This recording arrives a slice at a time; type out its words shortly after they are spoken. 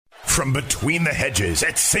From between the hedges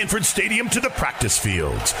at Sanford Stadium to the practice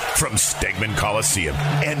fields, from Stegman Coliseum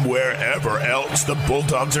and wherever else the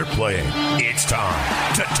Bulldogs are playing, it's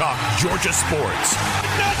time to talk Georgia sports.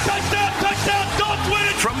 Touchdown, Dogs win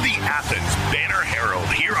it! From the Athens Banner Herald,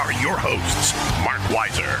 here are your hosts, Mark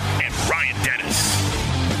Weiser and Ryan Dennis.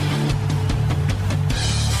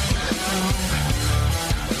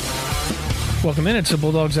 Welcome in. It's the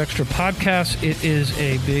Bulldogs Extra podcast. It is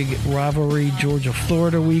a big rivalry,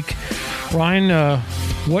 Georgia-Florida week. Ryan,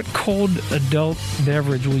 what cold adult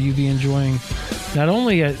beverage will you be enjoying, not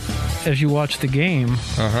only as you watch the game,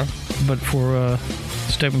 but for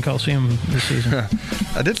Stegman Coliseum this season?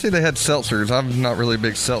 I did see they had seltzers. I'm not really a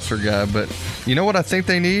big seltzer guy, but you know what I think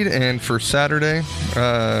they need? And for Saturday,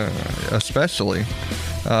 especially,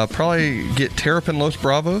 probably get Terrapin Los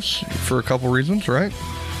Bravos for a couple reasons, right?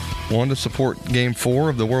 One, to support Game 4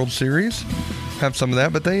 of the World Series. Have some of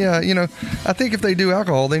that. But they, I think if they do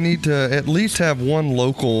alcohol, they need to at least have one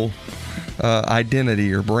local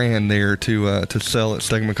identity or brand there to sell at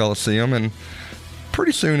Stegman Coliseum. And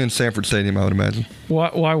pretty soon in Sanford Stadium, I would imagine.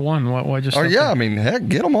 Why one? Why just? Oh, yeah. I mean, heck,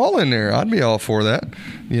 get them all in there. I'd be all for that.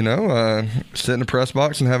 You know, sit in the press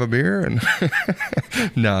box and have a beer. And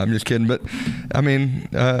no, I'm just kidding. But, I mean,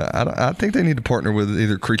 I think they need to partner with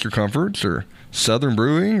either Creature Comforts or Southern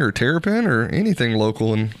Brewing or Terrapin or anything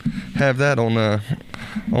local and have that on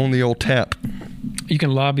the old tap. You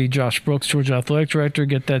can lobby Josh Brooks, Georgia Athletic Director,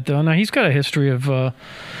 get that done. Now, he's got a history of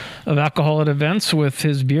alcohol at events with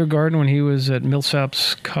his beer garden when he was at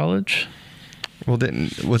Millsaps College. Well,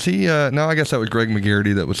 was he? No, I guess that was Greg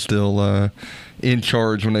McGarity that was still in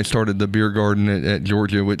charge when they started the beer garden at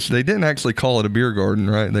Georgia, which they didn't actually call it a beer garden,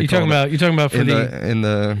 right? You're talking about for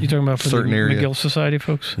the certain area. McGill Society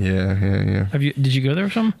folks. Yeah. Did you go there or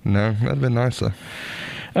something? No, that'd been nice though.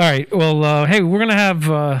 All right. Well, hey, we're gonna have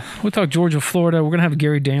we'll talk Georgia, Florida. We're gonna have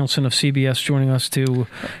Gary Danielson of CBS joining us to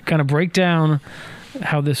kind of break down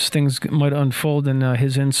how this things might unfold and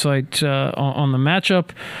his insight on the matchup.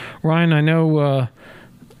 Ryan, I know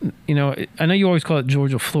you always call it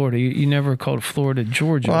Georgia, Florida. You never called Florida,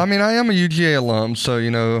 Georgia. Well, I mean, I am a UGA alum,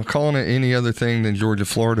 so, calling it any other thing than Georgia,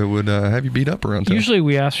 Florida would have you beat up around town. Usually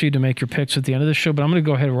we ask you to make your picks at the end of the show, but I'm going to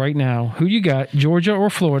go ahead right now. Who you got, Georgia or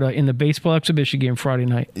Florida, in the baseball exhibition game Friday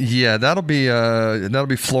night? Yeah, that'll be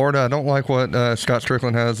Florida. I don't like what Scott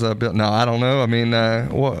Strickland has built. No, I don't know. I mean,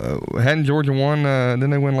 hadn't Georgia won? Didn't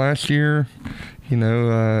they win last year?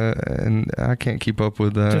 And I can't keep up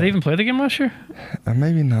with that. Did they even play the game last year?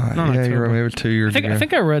 Maybe not. Yeah, you're right. Maybe it was 2 years ago. I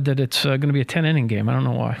think I read that it's going to be a 10-inning game. I don't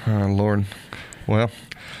know why. Oh, Lord. Well,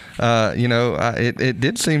 it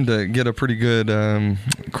did seem to get a pretty good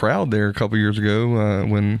crowd there a couple years ago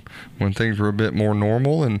when things were a bit more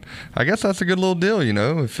normal, and I guess that's a good little deal.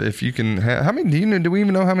 If you can have, how many do we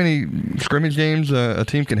even know how many scrimmage games a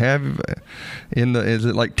team can have is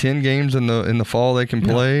it like 10 games in the fall they can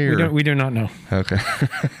play? No, we do not know. Okay.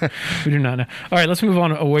 We do not know. All right, let's move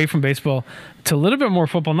on away from baseball to a little bit more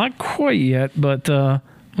football. Not quite yet, but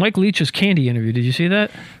Mike Leach's candy interview. Did you see that?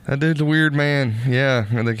 That dude's a weird man. Yeah,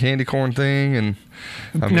 the candy corn thing, and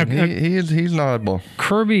he's an oddball.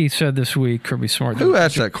 Kirby said this week. Kirby Smart. Who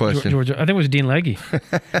asked that question? Georgia. I think it was Dean Legge.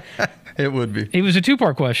 It would be. It was a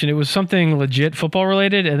two-part question. It was something legit football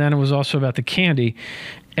related, and then it was also about the candy.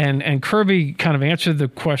 And Kirby kind of answered the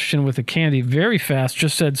question with the candy very fast,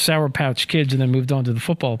 just said Sour Patch Kids, and then moved on to the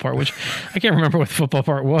football part, which I can't remember what the football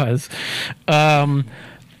part was.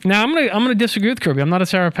 Now, I'm gonna disagree with Kirby. I'm not a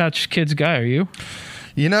Sour Patch Kids guy. Are you?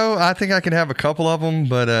 I think I can have a couple of them,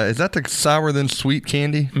 but is that the sour than sweet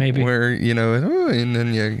candy? Maybe. Where, and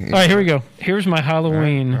then you... All right, here we go. Here's my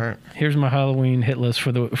Halloween. All right. Here's my Halloween hit list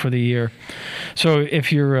for the year. So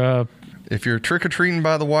if you're trick-or-treating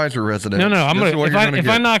by the Weiser resident... No, if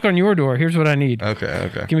I knock on your door, here's what I need. Okay.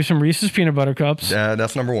 Give me some Reese's Peanut Butter Cups. Yeah,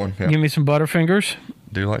 that's number one. Yeah. Give me some Butterfingers.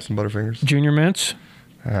 Do you like some Butterfingers? Junior Mints.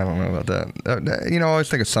 I don't know about that. I always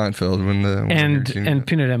think of Seinfeld and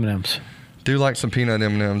peanut M&Ms. Do like some peanut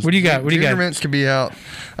M&Ms. What do you got? Junior Mints can be out.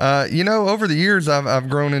 Over the years, I've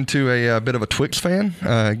grown into a bit of a Twix fan.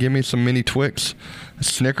 Give me some mini Twix.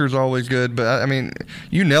 Snickers always good, but I mean,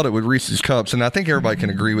 you nailed it with Reese's Cups, and I think everybody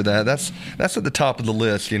can agree with that. That's at the top of the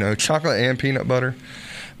list. Chocolate and peanut butter.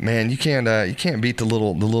 Man, you can't beat the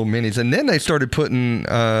little minis. And then they started putting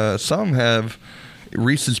some have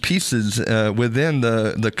Reese's Pieces within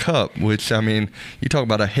the cup, which, I mean, you talk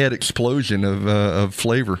about a head explosion of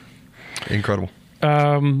flavor. Incredible.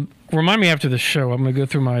 Remind me after the show. I'm going to go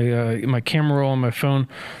through my camera roll on my phone,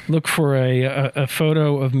 look for a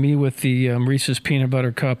photo of me with the Reese's Peanut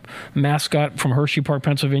Butter Cup mascot from Hershey Park,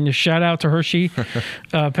 Pennsylvania. Shout out to Hershey,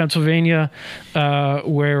 Pennsylvania,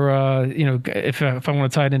 where if I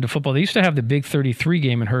want to tie it into football, they used to have the Big 33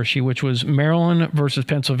 game in Hershey, which was Maryland versus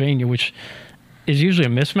Pennsylvania, which is usually a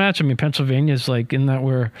mismatch. I mean, Pennsylvania is like, isn't that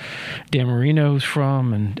where Dan Marino's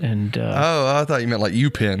from? And I thought you meant like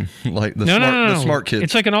UPenn, like the smart kids.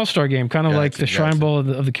 It's like an all-star game, kind of like the Shrine Bowl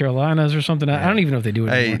of the Carolinas or something. I don't even know if they do it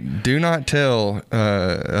anymore. Hey, do not tell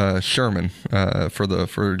Sherman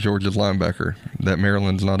for Georgia's linebacker that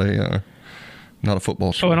Maryland's not a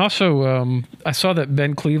football school. Oh, and also I saw that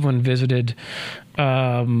Ben Cleveland visited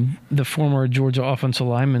the former Georgia offensive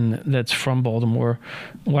lineman that's from Baltimore.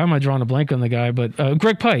 Why am I drawing a blank on the guy? But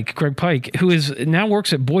Greg Pike, who is now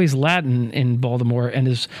works at Boys Latin in Baltimore and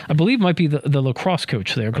is, I believe, might be the lacrosse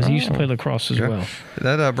coach there because he used to play lacrosse as well.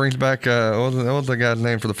 That brings back what was the guy's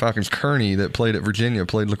name for the Falcons? Kearney, that played at Virginia,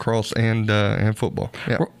 played lacrosse and football.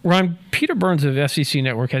 Yeah. Ron, Peter Burns of SEC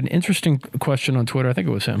Network had an interesting question on Twitter. I think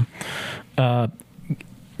it was him.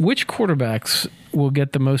 Which quarterbacks will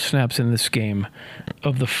get the most snaps in this game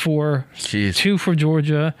of the four? Jeez. 2 for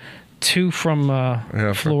Georgia, 2 from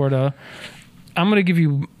Florida. I'm going to give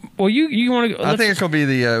you. Well, you want to? I think it's going to be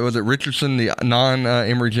the was it Richardson, the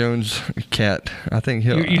non-Emory Jones cat. I think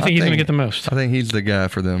he'll. You think he's going to get the most? I think he's the guy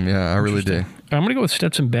for them. Yeah, I really do. I'm going to go with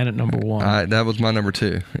Stetson Bennett, number 1. That was my number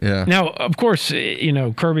 2. Yeah. Now, of course,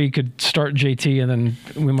 Kirby could start JT, and then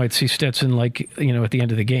we might see Stetson at the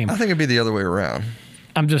end of the game. I think it'd be the other way around.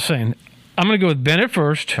 I'm just saying. I'm going to go with Bennett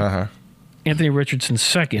first. Anthony Richardson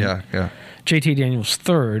second. Yeah. JT Daniels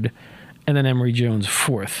third, and then Emory Jones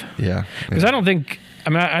fourth. Yeah. Because I think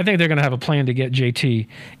they're going to have a plan to get JT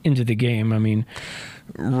into the game. I mean,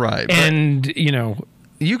 right. And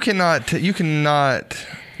you cannot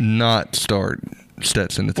not start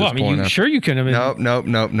Stetson at this point. Sure you can. I mean, nope.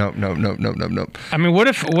 I mean, what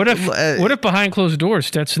if behind closed doors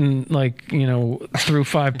Stetson threw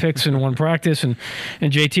 5 picks in one practice and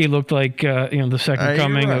JT looked like the second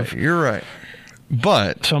coming of. You're right,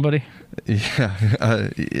 but somebody. Yeah,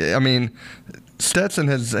 I mean, Stetson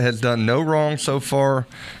has done no wrong so far.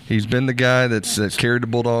 He's been the guy that's carried the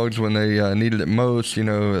Bulldogs when they needed it most.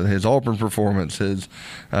 His Auburn performance, his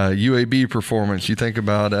UAB performance. You think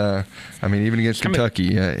about, even against Kentucky,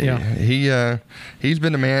 he's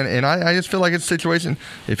been the man. And I just feel like it's a situation.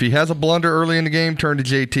 If he has a blunder early in the game, turn to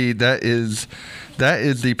JT. That is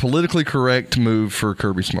the politically correct move for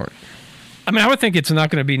Kirby Smart. I mean, I would think it's not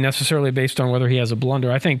going to be necessarily based on whether he has a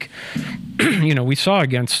blunder. I think, we saw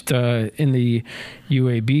against in the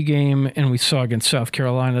UAB game and we saw against South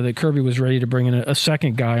Carolina that Kirby was ready to bring in a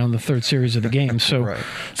second guy on the third series of the game. So, right.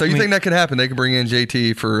 So you think that could happen? They could bring in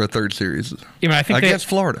JT for a third series I think against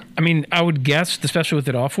Florida. I mean, I would guess, especially with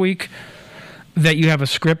it off week, that you have a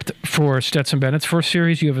script for Stetson Bennett's first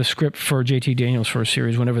series. You have a script for JT Daniels' first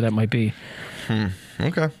series, whenever that might be.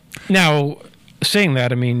 Okay. Now, saying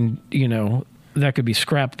that, I mean, that could be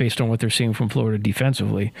scrapped based on what they're seeing from Florida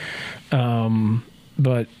defensively.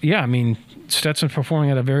 But, yeah, I mean, Stetson's performing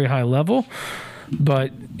at a very high level.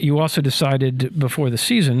 But you also decided before the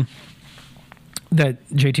season that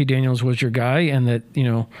JT Daniels was your guy and that,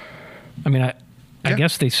 I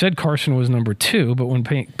guess they said Carson was number 2, but when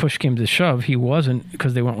push came to shove, he wasn't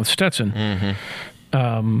because they went with Stetson.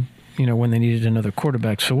 Mm-hmm. When they needed another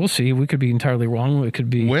quarterback. So we'll see. We could be entirely wrong. It could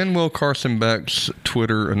be. When will Carson Beck's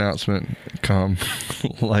Twitter announcement come?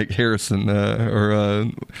 Like Harrison or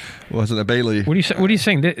wasn't it Bailey? What are you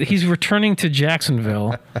saying? He's returning to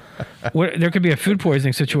Jacksonville. There could be a food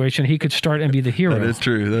poisoning situation. He could start and be the hero. That is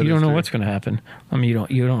true. You don't know what's going to happen. I mean,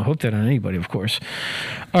 you don't hope that on anybody, of course.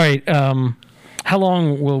 All right. How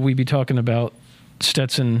long will we be talking about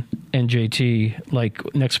Stetson and JT,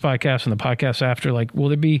 like next podcast and the podcast after? Like, will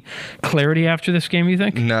there be clarity after this game, you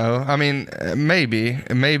think? No. I mean, maybe I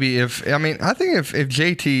think if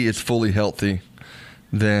JT is fully healthy,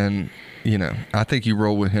 then, I think you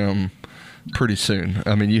roll with him pretty soon.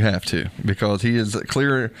 I mean, you have to, because he is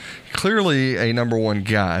clearly a number 1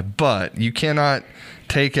 guy, but you cannot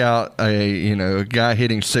take out a guy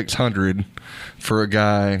hitting 600 for a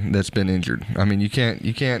guy that's been injured. I mean, you can't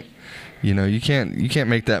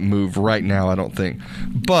make that move right now, I don't think.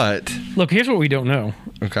 But look, here's what we don't know.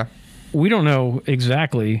 Okay. We don't know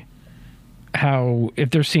exactly if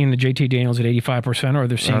they're seeing the JT Daniels at 85% or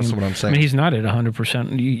they're seeing. That's what I'm saying. I mean, he's not at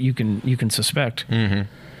 100%. You can suspect.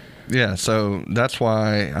 Mm-hmm. Yeah, so that's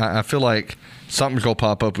why I feel like something's gonna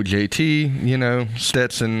pop up with JT.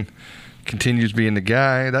 Stetson continues being the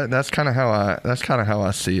guy. That's kind of how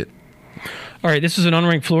I see it. All right, this is an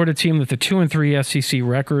unranked Florida team with a 2-3 SEC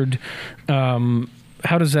record.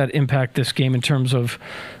 How does that impact this game in terms of,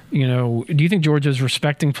 do you think Georgia's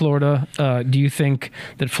respecting Florida? Do you think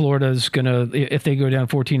that Florida's going to, if they go down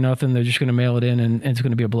 14-0, they're just going to mail it in and it's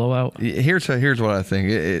going to be a blowout? Here's what I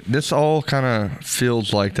think. This all kind of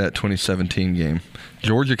feels like that 2017 game.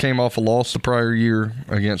 Georgia came off a loss the prior year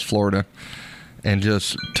against Florida and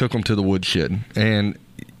just took them to the woodshed. And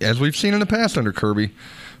as we've seen in the past under Kirby,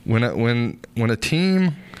 when a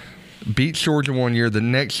team beats Georgia one year, the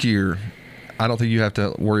next year, I don't think you have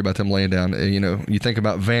to worry about them laying down. You think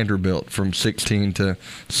about Vanderbilt from 16 to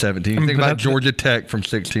 17. You think about Georgia Tech from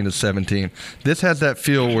 16 to 17. This has that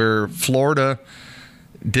feel where Florida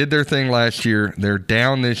did their thing last year. They're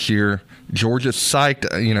down this year. Georgia's psyched,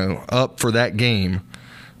 up for that game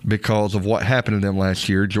because of what happened to them last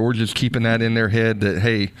year. Georgia's keeping that in their head that,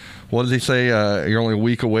 hey, what does he say? You're only a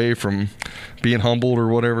week away from being humbled or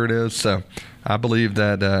whatever it is. So I believe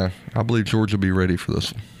Georgia will be ready for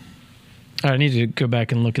this one. I need to go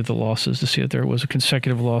back and look at the losses to see if there was a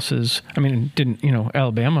consecutive losses. I mean,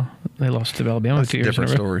 Alabama, they lost to Alabama. That's a different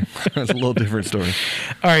story. That's a little different story.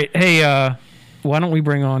 All right. Hey, why don't we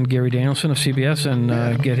bring on Gary Danielson of CBS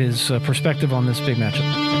and get his perspective on this big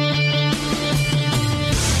matchup?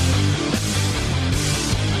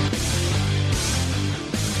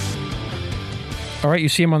 All right, you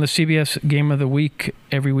see him on the CBS Game of the Week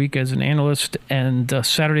every week as an analyst, and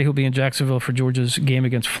Saturday he'll be in Jacksonville for Georgia's game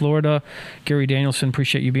against Florida. Gary Danielson,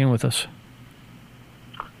 appreciate you being with us.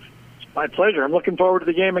 My pleasure. I'm looking forward to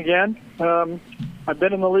the game again. I've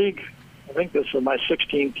been in the league, I think this is my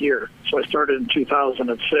 16th year, so I started in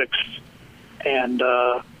 2006, and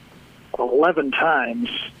 11 times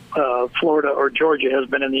Florida or Georgia has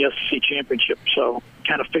been in the SEC championship, so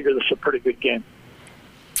kind of figure this is a pretty good game.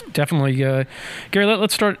 Definitely. Gary,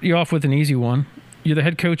 let's start you off with an easy one. You're the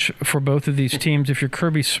head coach for both of these teams. If you're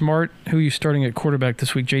Kirby Smart, who are you starting at quarterback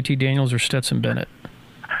this week, JT Daniels or Stetson Bennett?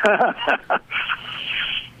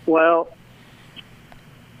 Well,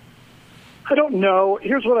 I don't know.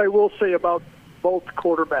 Here's what I will say about both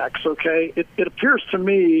quarterbacks, okay? It appears to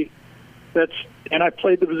me and I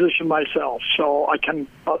played the position myself, so I can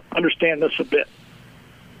understand this a bit.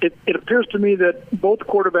 It appears to me that both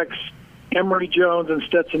quarterbacks, Emory Jones and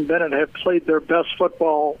Stetson Bennett, have played their best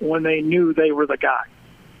football when they knew they were the guy.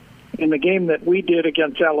 In the game that we did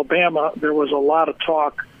against Alabama, there was a lot of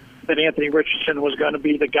talk that Anthony Richardson was going to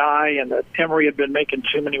be the guy and that Emory had been making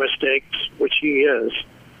too many mistakes, which he is.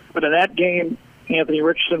 But in that game, Anthony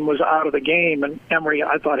Richardson was out of the game, and Emory,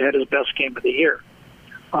 I thought, had his best game of the year.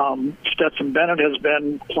 Stetson Bennett has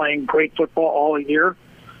been playing great football all year,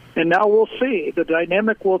 and now we'll see. The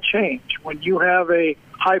dynamic will change. When you have a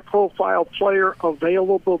high-profile player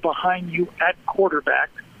available behind you at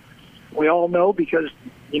quarterback, we all know because,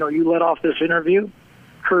 you let off this interview,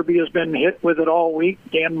 Kirby has been hit with it all week.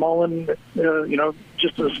 Dan Mullen,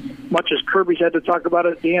 just as much as Kirby's had to talk about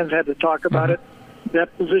it, Dan's had to talk about it.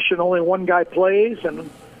 That position only one guy plays, and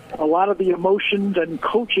a lot of the emotions and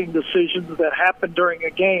coaching decisions that happen during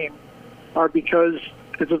a game are because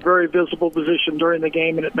it's a very visible position during the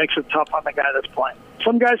game, and it makes it tough on the guy that's playing.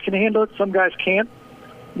 Some guys can handle it, some guys can't.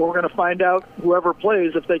 We're going to find out whoever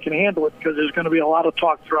plays if they can handle it because there's going to be a lot of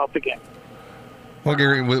talk throughout the game. Well,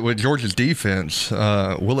 Gary, with Georgia's defense,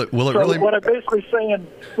 will it really? What I'm basically saying.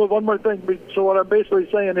 Well, one more thing. So what I'm basically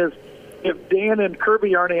saying is, if Dan and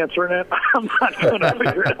Kirby aren't answering it, I'm not going to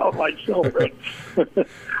figure it out myself.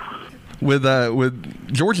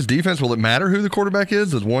 With Georgia's defense, will it matter who the quarterback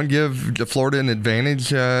is? Does one give Florida an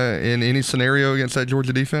advantage in any scenario against that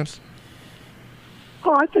Georgia defense?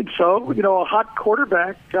 Oh, I think so. A hot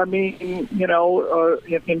quarterback. I mean,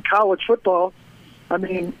 in college football, I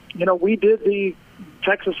mean, we did the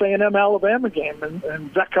Texas A&M Alabama game,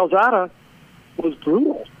 and Zach Calzada was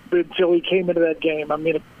brutal until he came into that game. I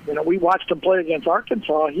mean, we watched him play against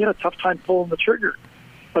Arkansas. He had a tough time pulling the trigger.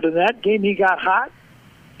 But in that game, he got hot.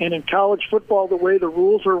 And in college football, the way the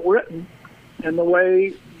rules are written and the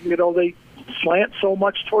way, they slant so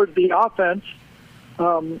much towards the offense,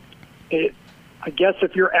 I guess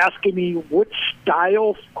if you're asking me which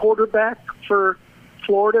style quarterback for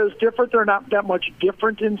Florida is different, they're not that much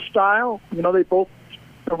different in style. They both,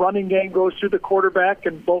 the running game goes through the quarterback,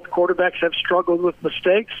 and both quarterbacks have struggled with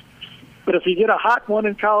mistakes. But if you get a hot one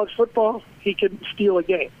in college football, he can steal a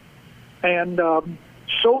game. And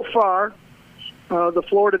so far, the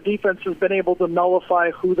Florida defense has been able to nullify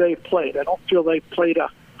who they've played. I don't feel they've played a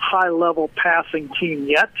high-level passing team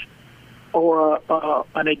yet, or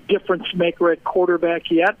a difference maker at quarterback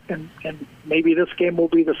yet, and maybe this game will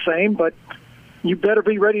be the same. But you better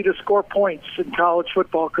be ready to score points in college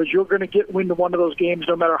football because you're going to win one of those games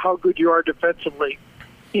no matter how good you are defensively.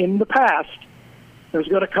 In the past, there's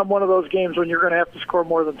going to come one of those games when you're going to have to score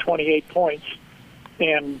more than 28 points.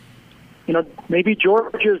 And, maybe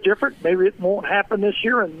Georgia is different. Maybe it won't happen this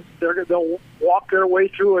year, and they'll walk their way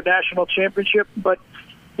through a national championship. But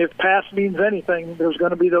if past means anything, there's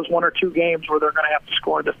going to be those one or two games where they're going to have to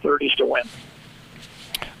score in the 30s to win.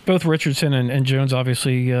 Both Richardson and Jones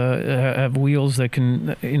obviously have wheels that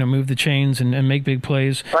can move the chains and make big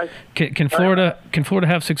plays. Right. Can Florida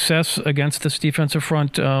have success against this defensive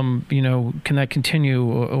front? Can that continue,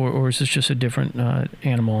 or is this just a different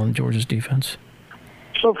animal in Georgia's defense?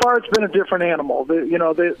 So far, it's been a different animal.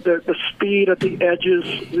 The speed at the edges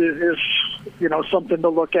is something to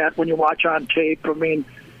look at when you watch on tape. I mean,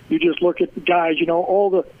 you just look at the guys.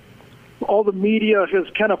 All the media has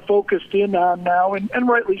kind of focused in on now, and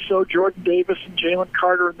rightly so, Jordan Davis and Jalen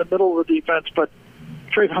Carter in the middle of the defense. But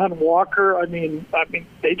Trayvon Walker, I mean,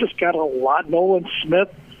 they just got a lot. Nolan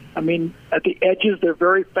Smith, I mean, at the edges, they're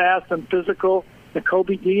very fast and physical.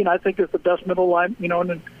 Nakobe Dean, I think, is the best middle line,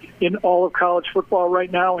 in all of college football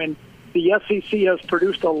right now. And the SEC has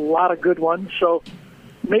produced a lot of good ones. So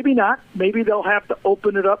maybe not. Maybe they'll have to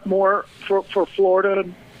open it up more for Florida.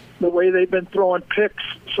 And the way they've been throwing picks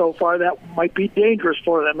so far, that might be dangerous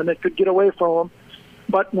for them, and they could get away from them.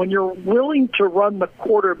 But when you're willing to run the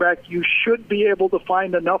quarterback, you should be able to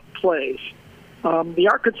find enough plays. The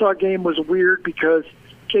Arkansas game was weird because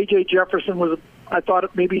K.J. Jefferson was, I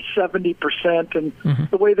thought, maybe 70%, and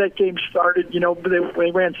the way that game started,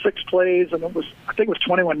 they ran 6 plays, and I think it was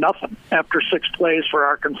 21-0 after 6 plays for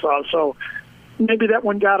Arkansas. So maybe that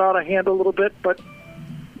one got out of hand a little bit, but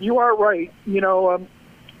you are right,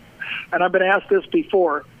 and I've been asked this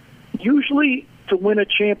before. Usually, to win a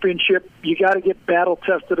championship, you got to get battle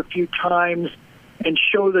tested a few times and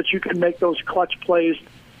show that you can make those clutch plays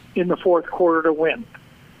in the fourth quarter to win.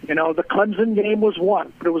 The Clemson game was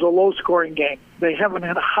one, but it was a low-scoring game. They haven't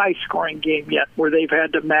had a high-scoring game yet where they've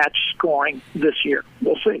had to match scoring this year.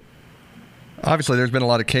 We'll see. Obviously, there's been a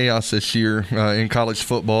lot of chaos this year in college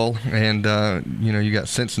football, and you got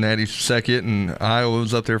Cincinnati second, and Iowa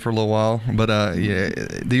was up there for a little while. But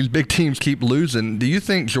these big teams keep losing. Do you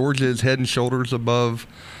think Georgia is head and shoulders above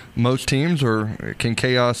most teams, or can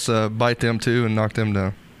chaos bite them too and knock them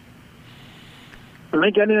down? I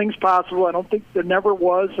think anything's possible. I don't think there never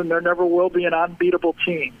was and there never will be an unbeatable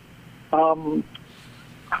team.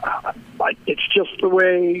 It's just the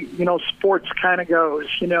way sports kind of goes.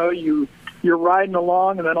 You're riding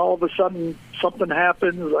along, and then all of a sudden something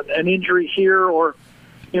happens, an injury here, or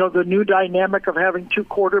the new dynamic of having 2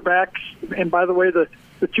 quarterbacks. And by the way, the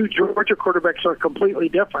 2 Georgia quarterbacks are completely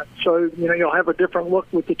different. So you'll have a different look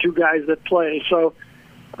with the 2 guys that play. So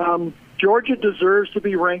Georgia deserves to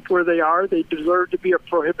be ranked where they are. They deserve to be a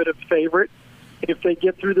prohibitive favorite if they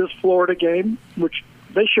get through this Florida game, which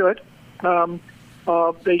they should.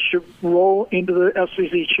 They should roll into the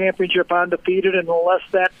SEC championship undefeated, and unless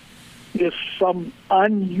that is some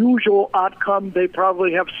unusual outcome, they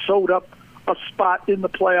probably have sewed up a spot in the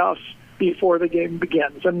playoffs before the game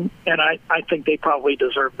begins, and I think they probably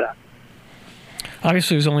deserve that.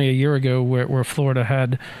 Obviously, it was only a year ago where Florida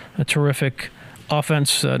had a terrific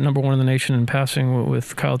offense, number 1 in the nation in passing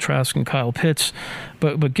with Kyle Trask and Kyle Pitts.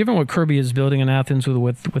 But given what Kirby is building in Athens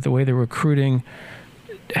with the way they're recruiting,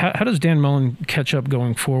 how does Dan Mullen catch up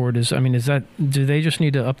going forward? Do they just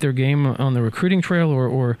need to up their game on the recruiting trail,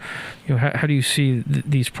 or how do you see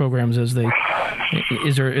these programs as they?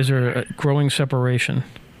 Is there a growing separation?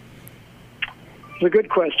 It's a good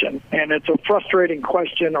question, and it's a frustrating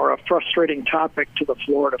question or a frustrating topic to the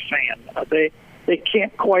Florida fan. They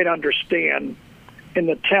can't quite understand in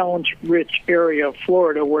the talent-rich area of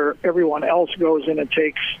Florida where everyone else goes in and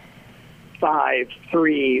takes 5,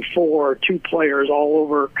 3, 4, 2 players all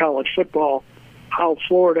over college football, how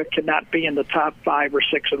Florida cannot be in the top 5 or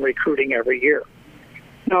 6 in recruiting every year.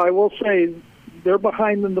 Now, I will say they're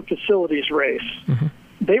behind in the facilities race. Mm-hmm.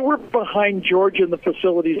 They were behind Georgia in the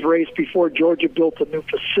facilities race before Georgia built a new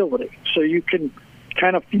facility. So you can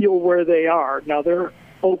kind of feel where they are. Now they're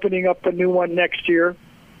opening up a new one next year.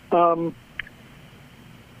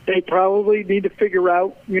 They probably need to figure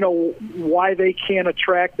out, why they can't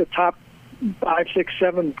attract the top 5, 6,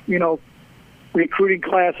 7, recruiting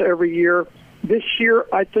class every year. This year,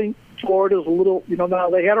 I think Florida's a little, now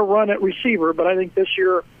they had a run at receiver, but I think this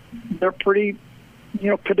year they're pretty,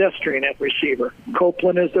 pedestrian at receiver.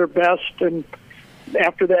 Copeland is their best, and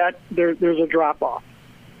after that, there's a drop-off.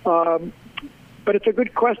 But it's a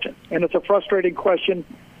good question, and it's a frustrating question.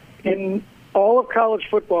 In all of college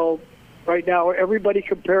football right now, everybody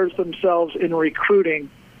compares themselves in recruiting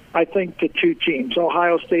I think, to two teams,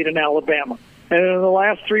 Ohio State and Alabama. And in the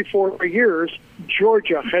last 3-4 years,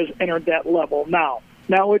 Georgia has entered that level. Now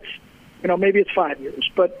it's, maybe it's 5 years,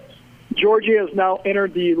 but Georgia has now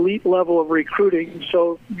entered the elite level of recruiting.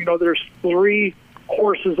 So, there's 3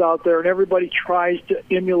 horses out there, and everybody tries to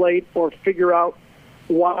emulate or figure out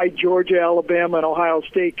why Georgia, Alabama, and Ohio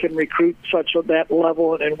State can recruit such at that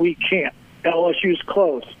level, and we can't. LSU's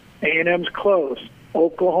close. A&M's close.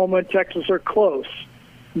 Oklahoma and Texas are close.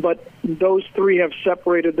 But those 3 have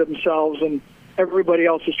separated themselves, and everybody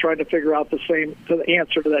else is trying to figure out the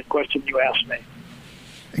answer to that question you asked me.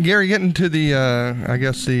 Gary, getting to the,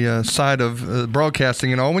 the side of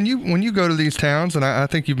broadcasting and all, when you go to these towns, and I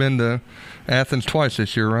think you've been to Athens twice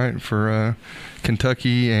this year, right, for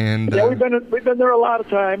Kentucky and... Yeah, we've been there a lot of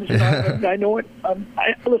times. I know it. I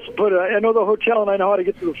know the hotel and I know how to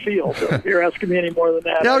get to the field. So if you're asking me any more than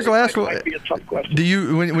that, yeah, I was going to ask, might be a tough question. Do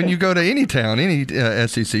you, when you go to any town, any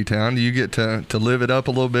SEC town, do you get to live it up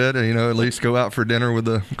a little bit, and, at least go out for dinner with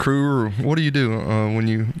the crew, or what do you do when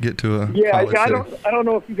you get to a college city? I don't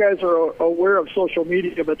know if you guys are aware of social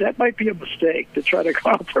media, but that might be a mistake to try to go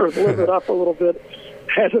out there and live it up a little bit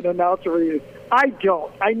as an announcer. I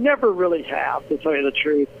don't. I never really have, to tell you the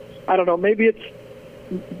truth. I don't know. Maybe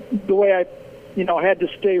it's the way I, had to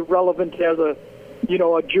stay relevant as a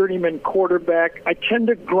journeyman quarterback. I tend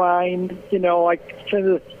to grind. I tend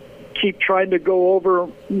to keep trying to go over,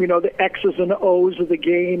 the X's and O's of the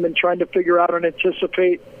game and trying to figure out and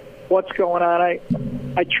anticipate what's going on.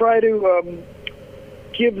 I try to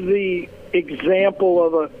give the example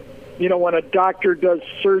of when a doctor does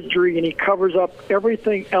surgery and he covers up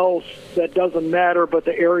everything else that doesn't matter but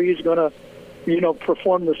the area he's going to,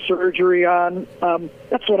 perform the surgery on.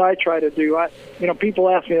 That's what I try to do. People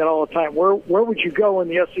ask me that all the time. Where would you go in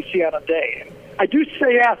the SEC on a day? And I do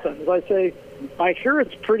say Athens. I hear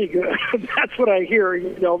it's pretty good. That's what I hear,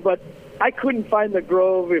 but I couldn't find the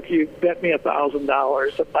Grove if you bet me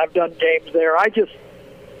 $1,000. I've done games there. I just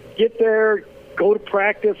get there, go to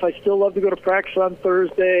practice. I still love to go to practice on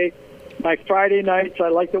Thursday. My Friday nights, I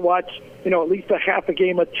like to watch, at least a half a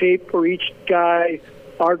game of tape for each guy.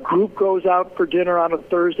 Our group goes out for dinner on a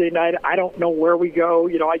Thursday night. I don't know where we go.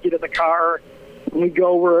 I get in the car and we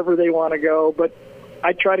go wherever they want to go. But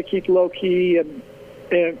I try to keep low key and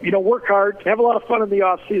work hard, have a lot of fun in the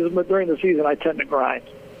off season. But during the season, I tend to grind.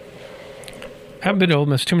 I haven't been to Ole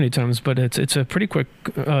Miss too many times, but it's a pretty quick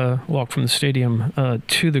walk from the stadium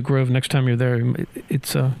to the Grove. Next time you're there,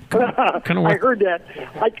 it's kind of. I heard that.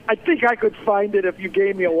 I think I could find it if you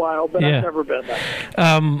gave me a while, but yeah. I've never been there.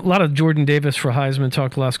 A lot of Jordan Davis for Heisman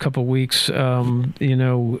talk the last couple of weeks.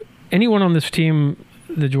 Anyone on this team,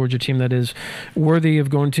 the Georgia team, that is worthy of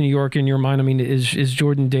going to New York in your mind? I mean, is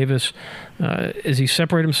Jordan Davis? Is he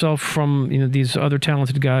separate himself from these other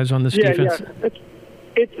talented guys on this defense? Yeah.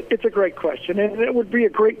 It's a great question, and it would be a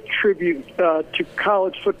great tribute to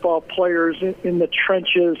college football players in the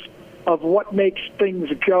trenches of what makes things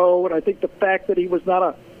go. And I think the fact that he was not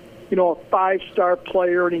a 5-star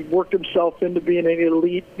player and he worked himself into being an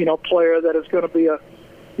elite player that is going to be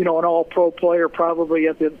an all-pro player probably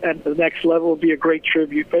at the next level would be a great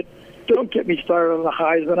tribute. But don't get me started on the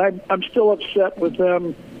Heisman. I'm still upset with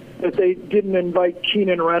them that they didn't invite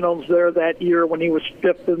Keenan Reynolds there that year when he was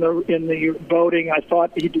 5th in the voting. I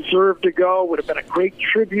thought he deserved to go. Would have been a great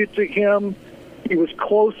tribute to him. He was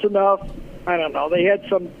close enough. I don't know. They had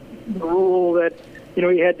some rule that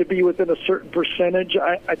he had to be within a certain percentage.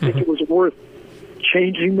 I think it was worth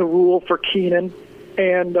changing the rule for Keenan.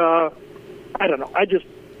 And I don't know. I just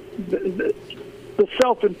the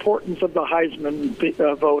self-importance of the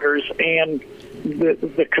Heisman voters and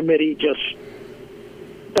the committee just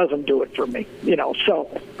doesn't do it for me, So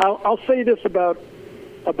I'll say this about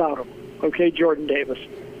him, okay, Jordan Davis.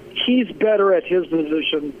 He's better at his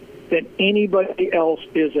position than anybody else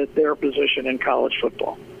is at their position in college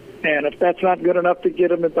football. And if that's not good enough to get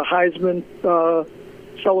him at the Heisman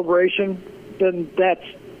celebration, then that's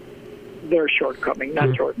their shortcoming,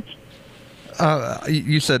 not Jordan's.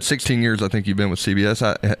 You said 16 years, I think you've been with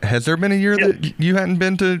CBS. Has there been a year that you hadn't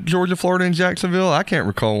been to Georgia, Florida, and Jacksonville? I can't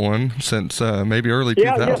recall one since maybe early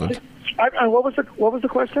 2000. What was the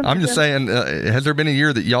question? I'm just saying, has there been a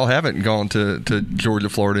year that y'all haven't gone to Georgia,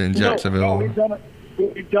 Florida, and Jacksonville? No, we've done it.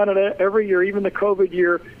 We've done it every year, even the COVID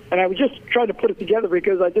year. And I was just trying to put it together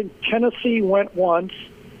because I think Tennessee went once,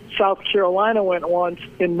 South Carolina went once,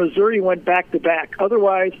 and Missouri went back-to-back.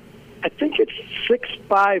 Otherwise, I think it's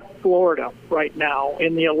 6-5 Florida right now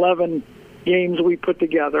in the 11 games we put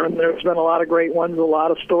together. And there's been a lot of great ones, a lot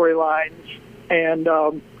of storylines. And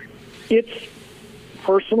it's,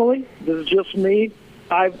 personally, this is just me,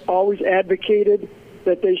 I've always advocated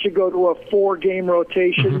that they should go to a 4-game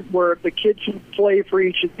rotation where the kids who play for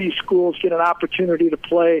each of these schools get an opportunity to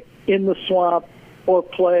play in the swamp or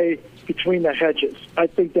play between the hedges. I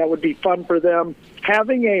think that would be fun for them.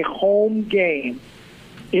 Having a home game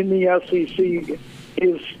in the SEC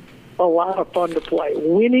is a lot of fun to play.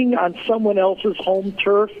 Winning on someone else's home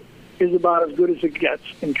turf is about as good as it gets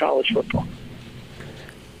in college football.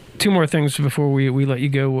 Two more things before we let you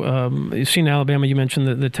go. You've seen Alabama. You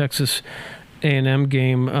mentioned the Texas A&M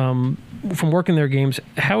game. From working their games,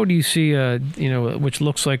 how do you see, which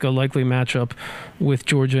looks like a likely matchup with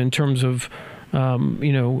Georgia in terms of,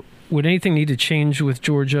 would anything need to change with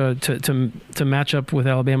Georgia to match up with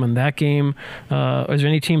Alabama in that game? Is there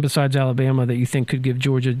any team besides Alabama that you think could give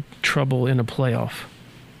Georgia trouble in a playoff?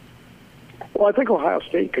 Well, I think Ohio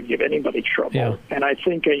State could give anybody trouble. Yeah. And I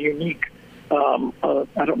think a unique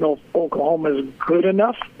I don't know if Oklahoma is good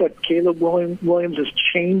enough, but Caleb Williams is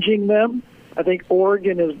changing them. I think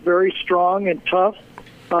Oregon is very strong and tough.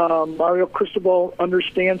 Mario Cristobal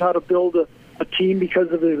understands how to build a team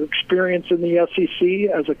because of his experience in the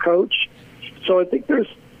SEC as a coach. So I think there's,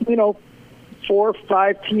 4 or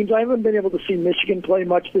 5 teams. I haven't been able to see Michigan play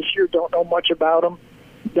much this year. Don't know much about them.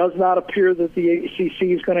 Does not appear that the ACC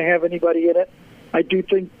is going to have anybody in it. I do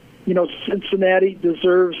think, Cincinnati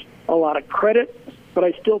deserves a lot of credit, but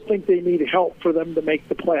I still think they need help for them to make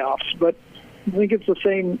the playoffs. But I think it's the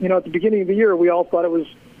same, at the beginning of the year, we all thought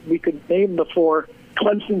we could name the 4.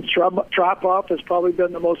 Clemson's drop-off has probably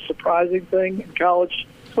been the most surprising thing in college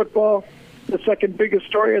football. The second biggest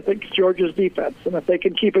story, I think, is Georgia's defense. And if they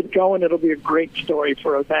can keep it going, it'll be a great story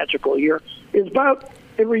for a magical year.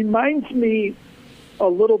 It reminds me a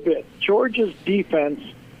little bit, Georgia's defense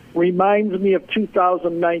reminds me of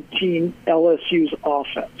 2019 LSU's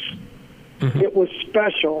offense. It was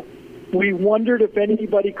special. We wondered if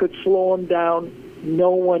anybody could slow them down. No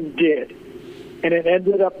one did. And it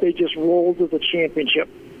ended up they just rolled to the championship.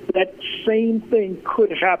 That same thing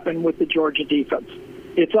could happen with the Georgia defense.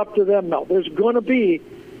 It's up to them now. There's going to be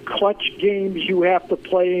clutch games you have to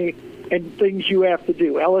play and things you have to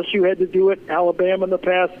do. LSU had to do it. Alabama in the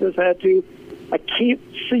past has had to. I can't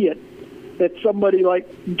see it that somebody like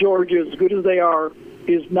Georgia, as good as they are,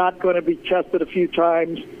 is not going to be tested a few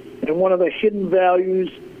times. And one of the hidden values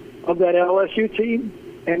of that LSU team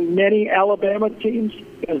and many Alabama teams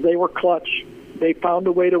is they were clutch. They found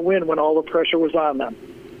a way to win when all the pressure was on them.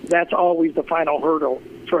 That's always the final hurdle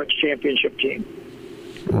for a championship team.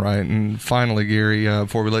 Right. And finally, Gary,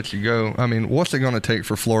 before we let you go, what's it going to take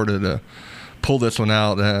for Florida to pull this one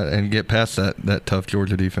out and get past that tough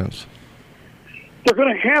Georgia defense? They're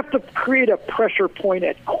going to have to create a pressure point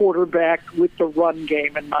at quarterback with the run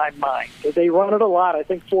game in my mind. They run it a lot. I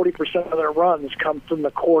think 40% of their runs come from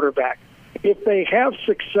the quarterback. If they have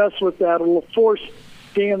success with that, it will force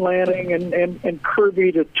Dan Lanning and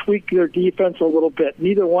Kirby to tweak their defense a little bit.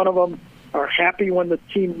 Neither one of them are happy when the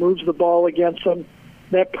team moves the ball against them.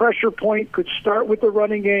 That pressure point could start with the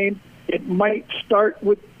running game. It might start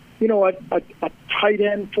with, a tight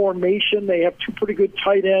end formation. They have 2 pretty good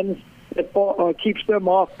tight ends that keeps them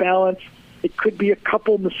off balance. It could be a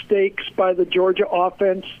couple mistakes by the Georgia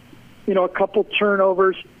offense, a couple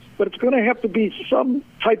turnovers. But it's going to have to be some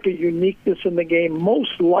type of uniqueness in the game.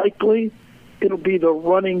 Most likely, it'll be the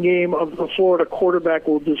running game of the Florida quarterback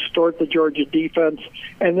will distort the Georgia defense.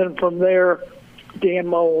 And then from there, Dan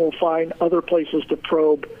Mullen will find other places to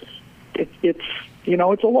probe. It's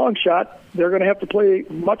a long shot. They're going to have to play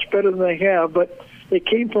much better than they have, but they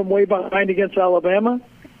came from way behind against Alabama.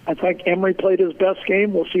 I think Emory played his best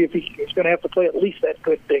game. We'll see if he's going to have to play at least that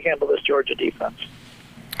good to handle this Georgia defense.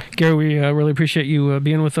 Gary, we really appreciate you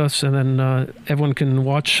being with us, and then everyone can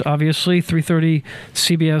watch, obviously, 3:30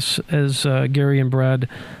 CBS as Gary and Brad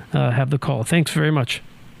have the call. Thanks very much.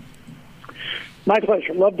 My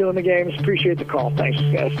pleasure. Love doing the games. Appreciate the call. Thanks,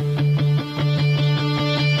 guys.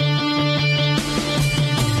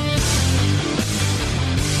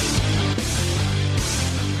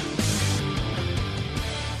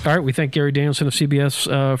 All right, we thank Gary Danielson of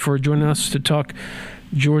CBS for joining us to talk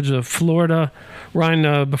Georgia, Florida.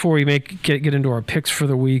 Ryan, before we get into our picks for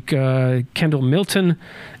the week, Kendall Milton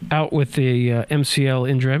out with the MCL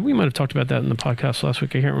injury. We might have talked about that in the podcast last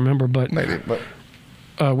week. I can't remember, but maybe.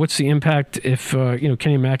 But what's the impact if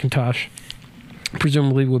Kenny McIntosh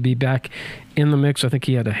presumably will be back in the mix? I think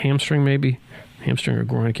he had a hamstring or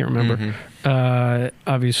groin. I can't remember.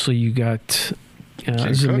 Obviously, you got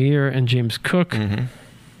Zamir and James Cook.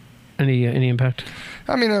 Any impact?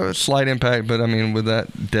 I mean, a slight impact, but I mean, with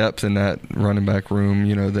that depth in that running back room,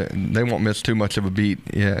 they won't miss too much of a beat.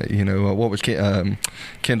 Yeah, what was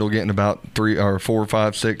Kendall getting about 3 or 4,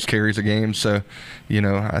 5, 6 carries a game? So,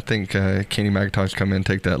 I think Kenny McIntosh come in and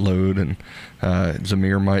take that load, and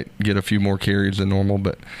Zamir might get a few more carries than normal,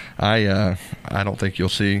 but I don't think you'll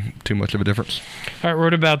see too much of a difference. I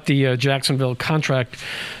wrote about the Jacksonville contract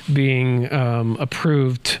being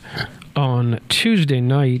approved on Tuesday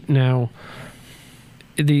night. Now,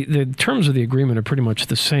 the terms of the agreement are pretty much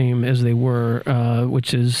the same as they were,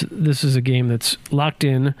 which is this is a game that's locked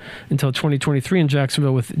in until 2023 in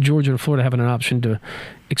Jacksonville, with Georgia and Florida having an option to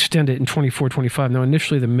extend it in 24-25. Now,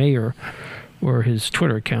 initially, the mayor, or his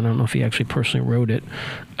Twitter account, I don't know if he actually personally wrote it,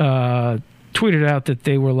 tweeted out that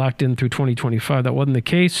they were locked in through 2025. That wasn't the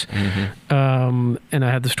case. And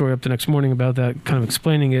I had the story up the next morning about that, kind of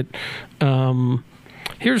explaining it.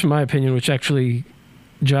 Here's my opinion, which actually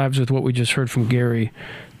jives with what we just heard from Gary.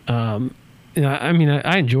 I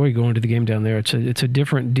enjoy going to the game down there. It's a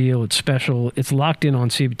different deal. It's special. It's locked in on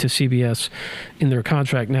to CBS in their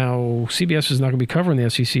contract. Now, CBS is not going to be covering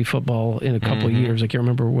the SEC football in a couple of years. I can't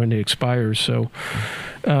remember when it expires. So,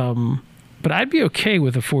 but I'd be okay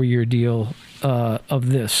with a 4-year deal of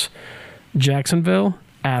this. Jacksonville,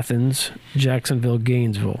 Athens, Jacksonville,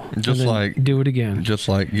 Gainesville. Just like do it again. Just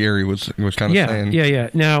like Gary was kind of saying.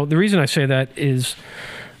 Yeah. Now, the reason I say that is,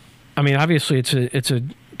 obviously it's a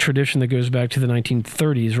tradition that goes back to the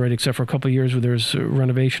 1930s, right? Except for a couple of years where there's a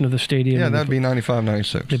renovation of the stadium. Yeah, that'd be 95,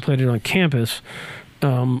 96. They played it on campus.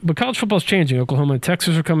 But college football's changing. Oklahoma and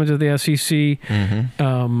Texas are coming to the SEC.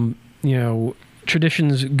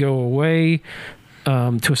 Traditions go away.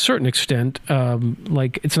 To a certain extent,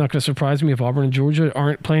 it's not going to surprise me if Auburn and Georgia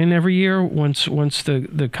aren't playing every year once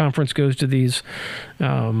the conference goes to these,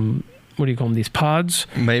 what do you call them, these pods?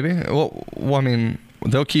 Maybe. Well,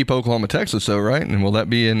 they'll keep Oklahoma, Texas, though, right? And will that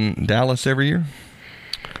be in Dallas every year?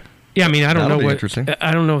 Yeah, I don't That'll know be interesting.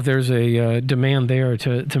 I don't know if there's a demand there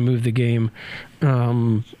to move the game.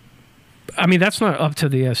 That's not up to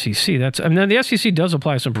the SEC. The SEC does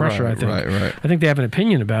apply some pressure. Right, I think. Right. I think they have an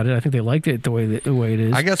opinion about it. I think they liked it the way it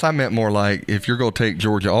is. I guess I meant more like if you're going to take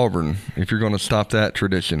Georgia Auburn, if you're going to stop that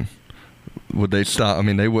tradition, would they stop?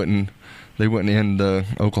 They wouldn't. They wouldn't end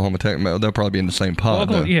Oklahoma Tech. They'll probably be in the same pod.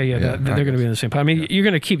 They're going to be in the same pod. You're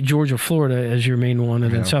going to keep Georgia, Florida as your main one,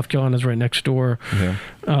 and then South Carolina's right next door. Yeah.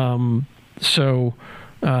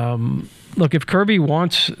 Look, if Kirby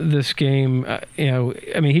wants this game, he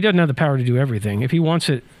doesn't have the power to do everything. If he wants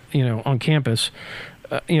it, on campus,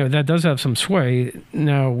 that does have some sway.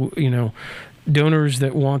 Now, donors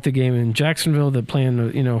that want the game in Jacksonville that plan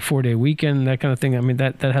a 4-day weekend, that kind of thing.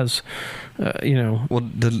 That has, Well,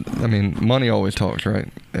 money always talks, right?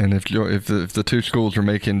 And if the two schools are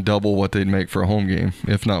making double what they'd make for a home game,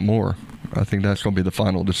 if not more, I think that's going to be the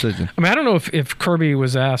final decision. I don't know if Kirby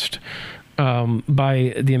was asked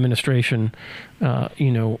by the administration,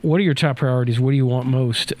 what are your top priorities? What do you want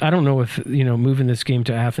most? I don't know if, moving this game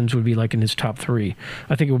to Athens would be like in his top 3.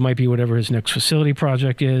 I think it might be whatever his next facility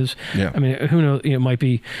project is. Yeah. Who knows? It might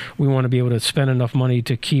be we want to be able to spend enough money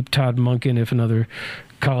to keep Todd Monken if another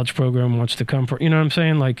college program wants to come for, you know what I'm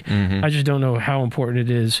saying? I just don't know how important it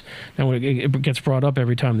is. And it gets brought up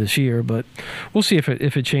every time this year, but we'll see if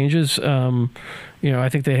it changes. I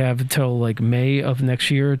think they have until May of next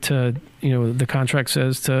year to, the contract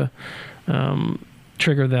says to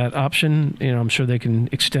trigger that option. I'm sure they can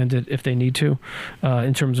extend it if they need to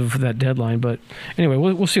in terms of that deadline. But anyway,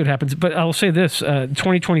 we'll see what happens. But I'll say this,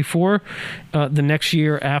 2024, the next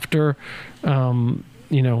year after, the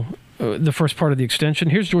first part of the extension.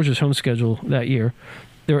 Here's Georgia's home schedule that year.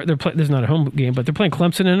 There's not a home game, but they're playing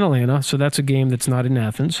Clemson in Atlanta, so that's a game that's not in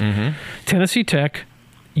Athens. Tennessee Tech,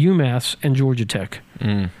 UMass, and Georgia Tech.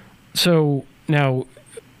 So now,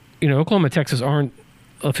 Oklahoma, Texas aren't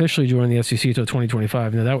officially joining the SEC until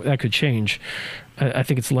 2025. Now that could change. I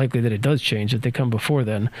think it's likely that it does change, that they come before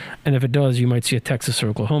then. And if it does, you might see a Texas or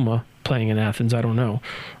Oklahoma playing in Athens. I don't know.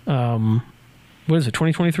 What is it?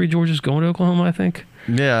 2023 Georgia's going to Oklahoma, I think.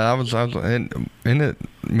 Yeah, I was in it.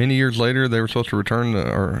 Many years later, they were supposed to return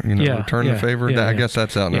the favor. I guess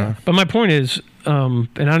that's out now. But my point is, and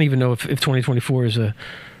I don't even know if 2024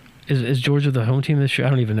 is Georgia the home team this year. I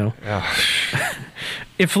don't even know.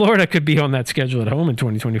 If Florida could be on that schedule at home in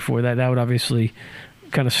 2024, that would obviously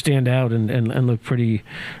kind of stand out and look pretty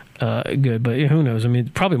good. But who knows?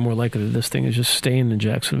 Probably more likely that this thing is just staying in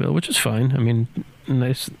Jacksonville, which is fine.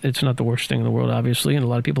 It's not the worst thing in the world, obviously, and a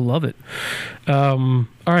lot of people love it. All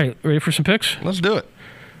right, ready for some picks? Let's do it.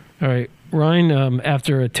 All right, Ryan,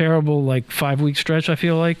 after a terrible 5-week stretch, I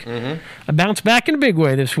feel like I bounced back in a big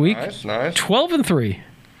way this week. Nice. 12-3.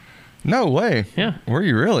 No way. Yeah. Were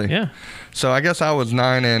you really? Yeah. So I guess I was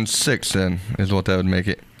 9-6 then, is what that would make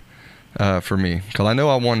it for me. Because I know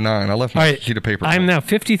I won 9. I left my sheet of paper. I'm now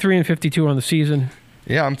 53-52 on the season.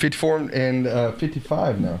 Yeah, I'm 54 and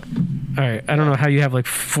 55 now. All right. I don't know how you have like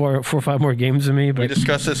four or 5 more games than me, but We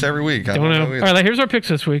discuss this every week. I don't know. either. All right, here's our picks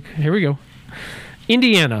this week. Here we go.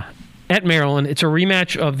 Indiana at Maryland. It's a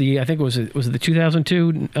rematch of the, I think it was the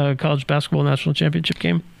 2002 college basketball national championship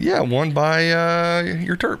game Yeah, won by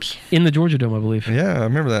your Terps. in the Georgia Dome, I believe. Yeah, I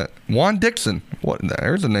remember that. Juan Dixon. What?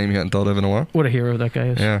 There's a name you hadn't thought of in a while. What a hero that guy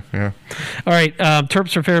is. Yeah. All right,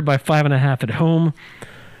 Terps are favored by 5.5 at home.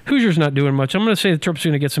 Hoosiers not doing much. I'm going to say the Terps are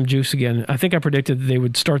going to get some juice again. I think I predicted they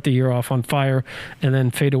would start the year off on fire and then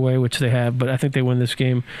fade away, which they have, but I think they win this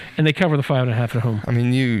game, and they cover the 5.5 at home. I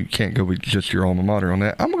mean, you can't go with just your alma mater on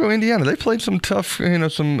that. I'm gonna go Indiana. They played some tough,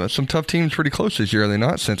 some tough teams pretty close this year, are they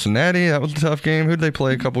not? Cincinnati, that was a tough game. Who did they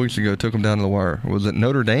play a couple weeks ago? Took them down to the wire. Was it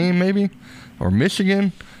Notre Dame maybe, or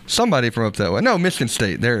Michigan? Somebody from up that way. No, Michigan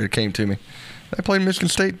State. There it came to me. They played Michigan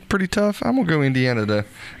State pretty tough. I'm gonna go Indiana to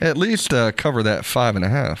at least cover that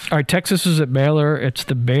 5.5. All right, Texas is at Baylor. It's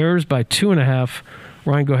the Bears by 2.5.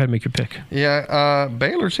 Ryan, go ahead and make your pick. Yeah,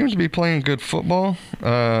 Baylor seems to be playing good football.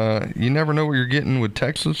 You never know what you're getting with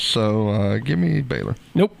Texas, so give me Baylor.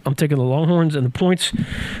 Nope, I'm taking the Longhorns and the points.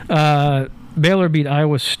 Baylor beat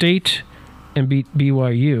Iowa State and beat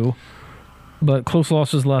BYU, but close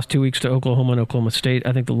losses the last 2 weeks to Oklahoma and Oklahoma State.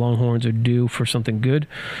 I think the Longhorns are due for something good.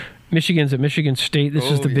 Michigan's at Michigan State. This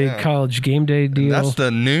is the big college game day deal. That's the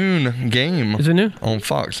noon game. Is it noon? On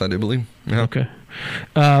Fox, I do believe. Yeah. Okay.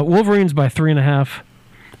 Wolverines by 3.5.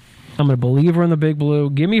 I'm a believer in the Big Blue.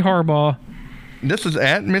 Give me Harbaugh. This is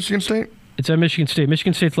at Michigan State? It's at Michigan State.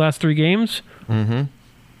 Michigan State's last 3 games. Mm-hmm.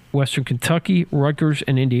 Western Kentucky, Rutgers,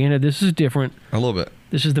 and Indiana. This is different. A little bit.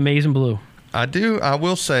 This is the maize and blue. I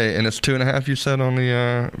will say, and it's 2.5 you said on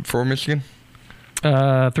the for Michigan?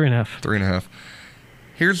 3.5. 3.5.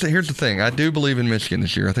 Here's the thing. I do believe in Michigan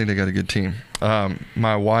this year. I think they got a good team.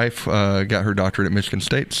 My wife got her doctorate at Michigan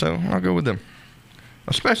State, so I'll go with them.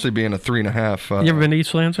 Especially being a 3.5. You ever been to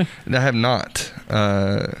East Lansing? I have not.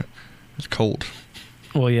 It's cold.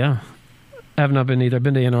 Well, yeah. I have not been either. I've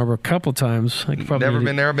been to Ann Arbor a couple times. Never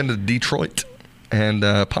been there. I've been to Detroit and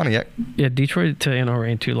Pontiac. Yeah, Detroit to Ann Arbor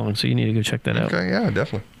ain't too long, so you need to go check that out. Okay, yeah,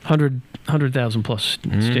 definitely. 100,000 plus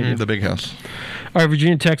stadium. The big house. All right,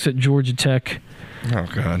 Virginia Tech's at Georgia Tech. Oh,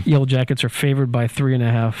 God. Yellow Jackets are favored by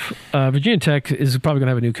 3.5. Virginia Tech is probably going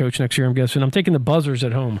to have a new coach next year, I'm guessing. I'm taking the Buzzers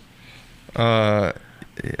at home. I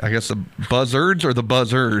guess the Buzzards or the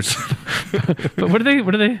Buzzers. But what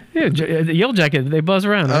are they? Yeah, the Yellow Jacket, they buzz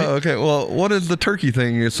around, right? Oh, okay. Well, what is the turkey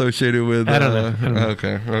thing associated with? I don't know.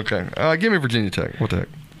 Okay. Give me Virginia Tech. What the heck?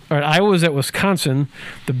 All right, Iowa's at Wisconsin.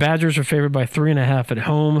 The Badgers are favored by 3.5 at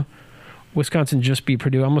home. Wisconsin just beat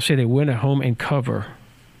Purdue. I'm going to say they win at home and cover.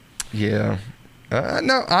 Yeah.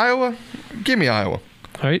 No, Iowa. Give me Iowa.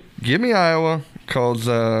 All right. Give me Iowa because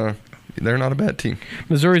they're not a bad team.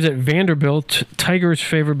 Missouri's at Vanderbilt. Tigers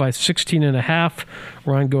favored by 16.5.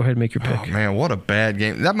 Ryan, go ahead and make your pick. Oh, man, what a bad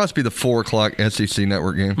game. That must be the 4 o'clock SEC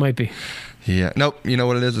Network game. Might be. Yeah. Nope. You know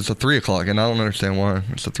what it is? It's a 3 o'clock, and I don't understand why.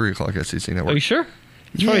 It's a 3 o'clock SEC Network. Are you sure?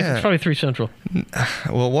 It's probably 3 Central.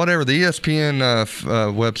 Well, whatever. The ESPN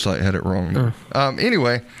website had it wrong.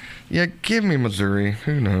 Anyway, yeah, give me Missouri.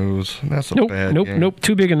 Who knows? That's a bad game. Nope.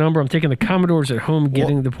 Too big a number. I'm taking the Commodores at home,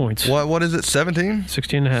 getting the points. What is it, 17?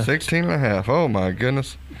 16.5. 16.5. Oh, my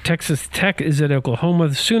goodness. Texas Tech is at Oklahoma.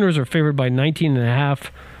 The Sooners are favored by 19.5.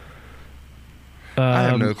 I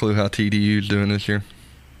have no clue how TDU is doing this year.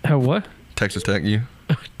 How what? Texas Tech U.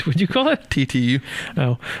 What'd you call it? TTU.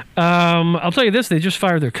 Oh. I'll tell you this. They just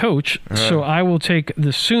fired their coach. So I will take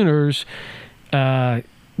the Sooners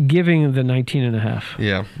giving the 19.5.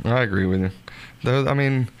 Yeah, I agree with you. Though, I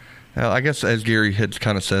mean, I guess as Gary had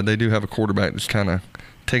kind of said, they do have a quarterback that's kind of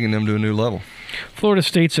taking them to a new level. Florida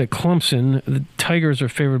State's at Clemson. The Tigers are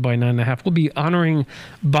favored by 9.5. We'll be honoring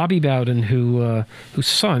Bobby Bowden, whose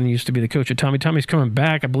son used to be the coach at Tommy. Tommy's coming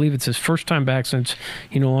back. I believe it's his first time back since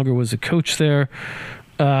he no longer was a coach there.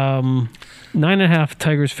 9.5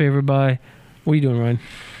 Tigers favored by. What are you doing, Ryan?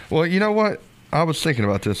 Well, you know what? I was thinking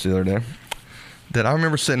about this the other day. That I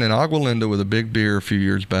remember sitting in Agua Linda with a big beer a few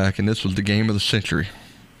years back, and this was the game of the century.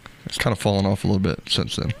 It's kind of fallen off a little bit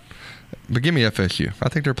since then. But give me FSU. I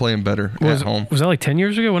think they're playing better at home. Was that like 10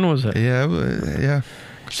 years ago? When was that? Yeah.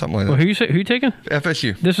 Something like that. Well, who you taking?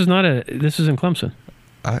 FSU. This is in Clemson.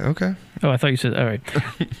 Okay. Oh, I thought you said, all right.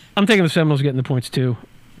 I'm taking the Seminoles getting the points too.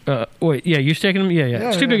 Wait, yeah, you're taking them? Yeah.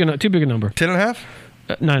 It's too big a number. 10.5?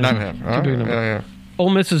 9.5. Too big a number. Yeah. Ole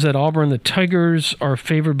Miss is at Auburn. The Tigers are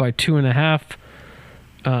favored by 2.5.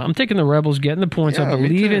 I'm taking the Rebels, getting the points. I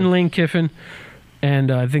believe in Lane Kiffin,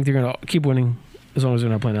 and I think they're going to keep winning as long as they're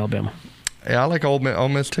not playing Alabama. Yeah, I like Ole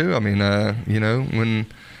Miss too. I mean, when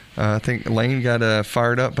I think Lane got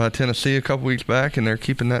fired up by Tennessee a couple weeks back, and they're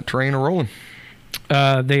keeping that train rolling.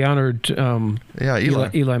 They honored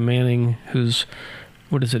Eli Manning, who's,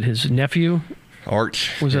 his nephew?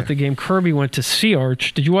 Arch. Was at the game. Kirby went to see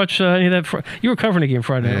Arch. Did you watch any of that? You were covering the game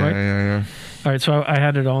Friday night, right? Yeah. All right, so I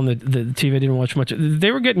had it on the TV. I didn't watch much.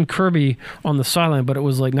 They were getting Kirby on the sideline, but it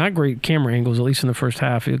was like not great camera angles, at least in the first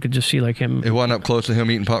half. You could just see like him. It wasn't up close to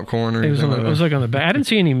him eating popcorn or anything. It was like on the back. I didn't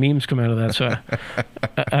see any memes come out of that, so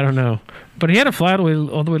I don't know. But he had to fly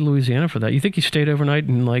all the way to Louisiana for that. You think he stayed overnight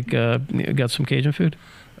and got some Cajun food?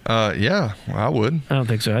 Yeah, I would. I don't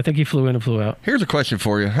think so. I think he flew in and flew out. Here's a question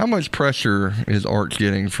for you. How much pressure is Arch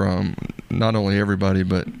getting from not only everybody,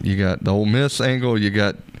 but you got the Ole Miss angle, you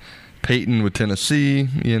got Peyton with Tennessee,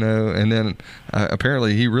 and then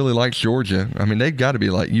apparently he really likes Georgia. I mean, they've got to be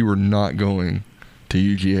like, you were not going to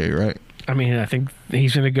UGA, right? I mean, I think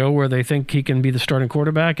he's going to go where they think he can be the starting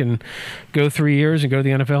quarterback and go 3 years and go to the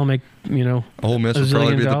NFL and make, Ole Miss $1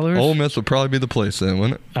 zillion. Ole Miss would probably be the place then,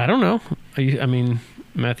 wouldn't it? I don't know. I mean,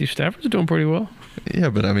 Matthew Stafford's doing pretty well. Yeah,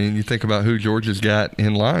 but I mean, you think about who Georgia's got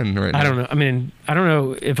in line right now. I don't know. I mean, I don't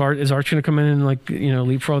know if is Arch going to come in and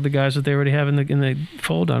leapfrog the guys that they already have in the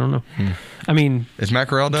fold. I don't know. I mean, is Matt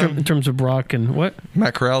Corral done in terms of Brock and what?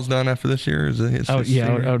 Matt Corral's done after this year? Is it? I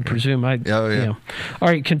would presume. Yeah. All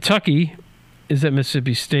right, Kentucky is at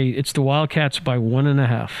Mississippi State. It's the Wildcats by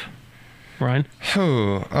 1.5. Ryan?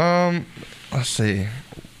 Let's see.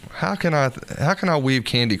 How can I weave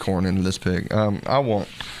candy corn into this pick? I won't.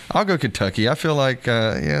 I'll go Kentucky. I feel like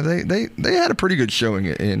they had a pretty good showing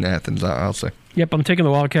in Athens, I'll say. Yep, I'm taking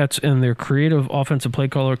the Wildcats and their creative offensive play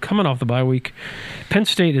caller coming off the bye week. Penn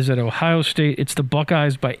State is at Ohio State. It's the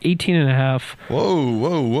Buckeyes by 18.5.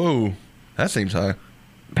 Whoa. That seems high.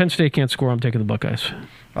 Penn State can't score. I'm taking the Buckeyes.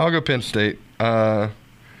 I'll go Penn State. I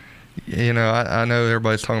know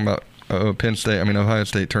everybody's talking about Ohio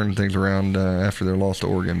State turning things around after their loss to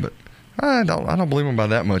Oregon, but I don't believe them by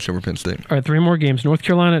that much over Penn State. All right, 3 more games. North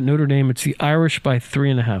Carolina at Notre Dame. It's the Irish by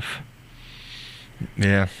 3.5.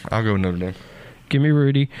 Yeah, I'll go with Notre Dame. Give me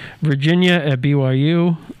Rudy. Virginia at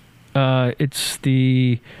BYU. It's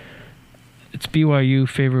BYU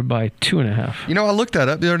favored by 2.5. I looked that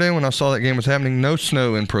up the other day when I saw that game was happening. No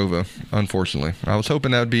snow in Provo, unfortunately. I was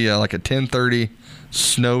hoping that would be like a 10:30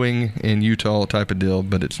 snowing in Utah type of deal,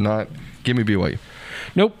 but it's not. Give me BYU.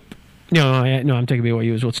 Nope. No, I'm taking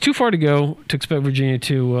BYU as well. It's too far to go to expect Virginia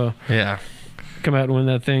to come out and win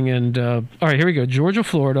that thing. And all right, here we go. Georgia,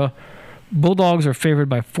 Florida. Bulldogs are favored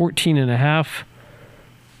by 14.5.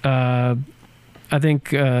 I think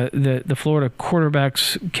the Florida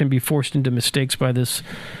quarterbacks can be forced into mistakes by this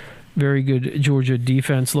very good Georgia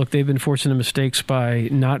defense. Look, they've been forced into mistakes by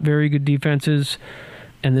not very good defenses,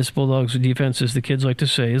 and this Bulldogs defense, as the kids like to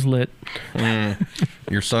say, is lit.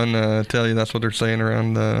 Your son tell you that's what they're saying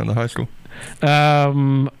around the high school?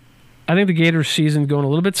 I think the Gators season going a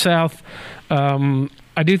little bit south.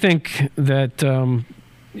 I do think that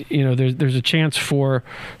there's a chance for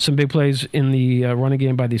some big plays in the running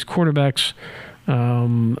game by these quarterbacks.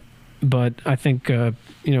 But I think,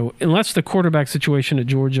 unless the quarterback situation at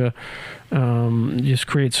Georgia just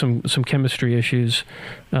creates some chemistry issues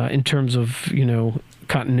in terms of,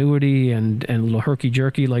 continuity and a little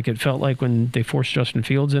herky-jerky like it felt like when they forced Justin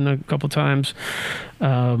Fields in a couple times.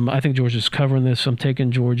 I think Georgia's covering this. I'm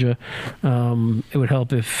taking Georgia. It would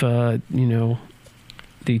help if,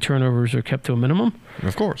 the turnovers are kept to a minimum.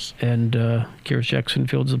 Of course. And Kyrus Jackson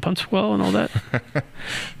fields the punts well and all that.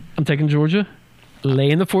 I'm taking Georgia.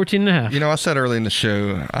 Laying the 14.5. I said early in the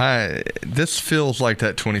show, this feels like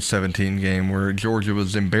that 2017 game where Georgia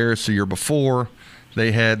was embarrassed the year before.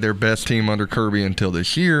 They had their best team under Kirby until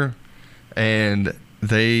this year, and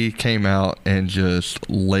they came out and just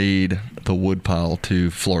laid the woodpile to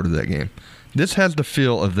Florida that game. This has the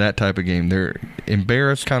feel of that type of game. They're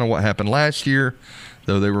embarrassed kind of what happened last year,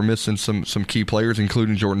 though they were missing some key players,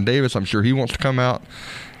 including Jordan Davis. I'm sure he wants to come out,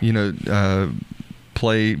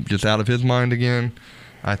 play just out of his mind again.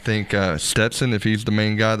 I think Stetson, if he's the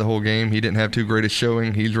main guy the whole game, he didn't have too great a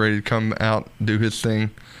showing. He's ready to come out, do his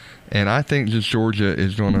thing. And I think just Georgia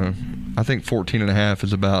is going to – I think 14.5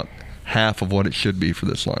 is about half of what it should be for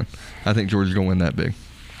this line. I think Georgia's going to win that big.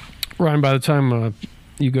 Ryan, by the time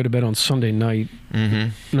you go to bed on Sunday night,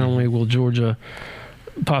 not only will Georgia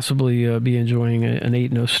possibly be enjoying an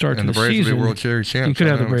 8-0 start to the season. And the Braves will be World Series champs. You could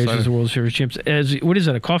have the Braves as the World Series champs. What is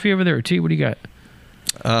that, a coffee over there or tea? What do you got?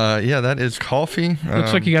 Yeah, that is coffee.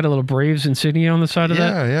 Looks like you got a little Braves insignia on the side of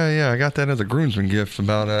that. Yeah. I got that as a groomsman gift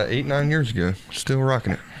about 8-9 years ago. Still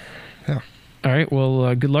rocking it. Yeah. All right.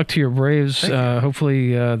 Well, good luck to your Braves.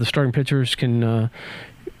 Hopefully, the starting pitchers can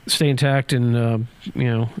stay intact, and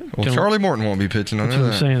Well, Charlie Morton won't be pitching. That's what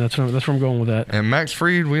I'm saying. That's where I'm going with that. And Max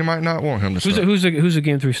Fried, we might not want him to start. Who's the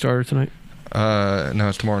Game 3 starter tonight? No,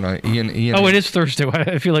 it's tomorrow night. Ian. Oh, it is Thursday.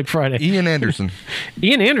 I feel like Friday. Ian Anderson.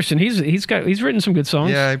 Ian Anderson. He's written some good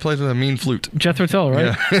songs. Yeah, he plays with a mean flute. Jethro Tull,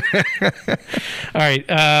 right? Yeah. All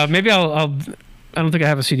right. Maybe I'll. I don't think I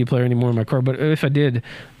have a CD player anymore in my car, but if I did,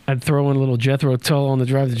 I'd throw in a little Jethro Tull on the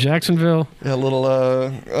drive to Jacksonville. Yeah, a little.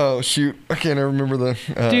 Oh shoot, I can't even remember the.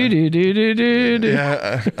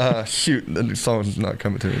 Yeah. Shoot, the song's not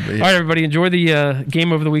coming to me. But yeah. All right, everybody, enjoy the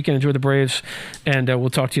game over the weekend. Enjoy the Braves, and we'll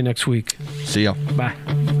talk to you next week. See ya. Bye.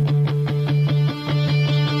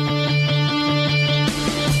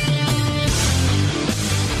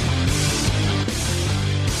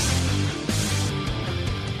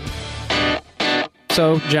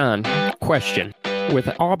 So, John, question.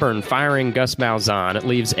 With Auburn firing Gus Malzahn, it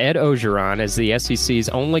leaves Ed Ogeron as the SEC's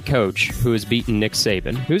only coach who has beaten Nick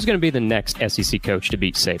Saban. Who's going to be the next SEC coach to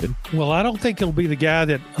beat Saban? Well, I don't think he'll be the guy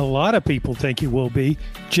that a lot of people think he will be,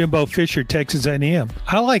 Jimbo Fisher, Texas A&M.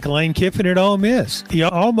 I like Lane Kiffin at Ole Miss. He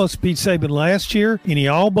almost beat Saban last year, and he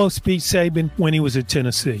almost beat Saban when he was at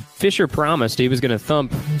Tennessee. Fisher promised he was going to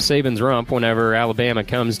thump Saban's rump whenever Alabama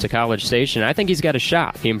comes to College Station. I think he's got a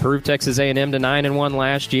shot. He improved Texas A&M to 9-1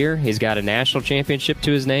 last year. He's got a national championship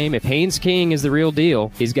to his name. If Haynes King is the real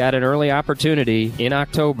deal, he's got an early opportunity in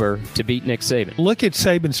October to beat Nick Saban. Look at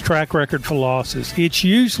Saban's track record for losses. It's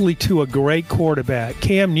usually to a great quarterback,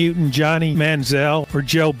 Cam Newton, Johnny Manziel, or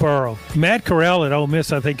Joe Burrow. Matt Corral at Ole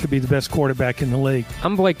Miss, I think, could be the best quarterback in the league.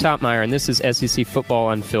 I'm Blake Topmeyer, and this is SEC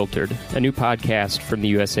Football Unfiltered, a new podcast from the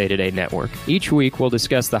USA Today Network. Each week, we'll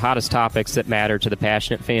discuss the hottest topics that matter to the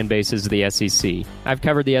passionate fan bases of the SEC. I've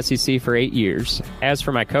covered the SEC for 8 years. As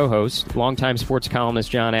for my co-host, longtime sports columnist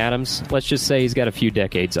John Adams, let's just say he's got a few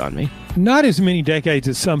decades on me. Not as many decades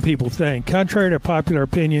as some people think. Contrary to popular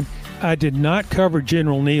opinion, I did not cover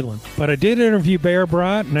General Neyland, but I did interview Bear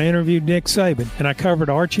Bryant and I interviewed Nick Saban, and I covered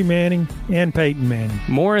Archie Manning and Peyton Manning.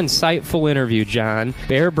 More insightful interview, John.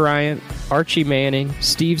 Bear Bryant, Archie Manning,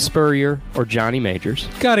 Steve Spurrier, or Johnny Majors?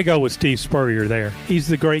 Got to go with Steve Spurrier there. He's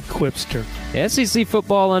the great quipster. SEC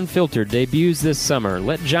Football Unfiltered debuts this summer.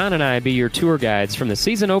 Let John and I be your tour guides from the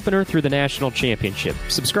season opener through the national championship.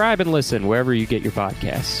 Subscribe and listen wherever you get your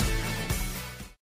podcasts.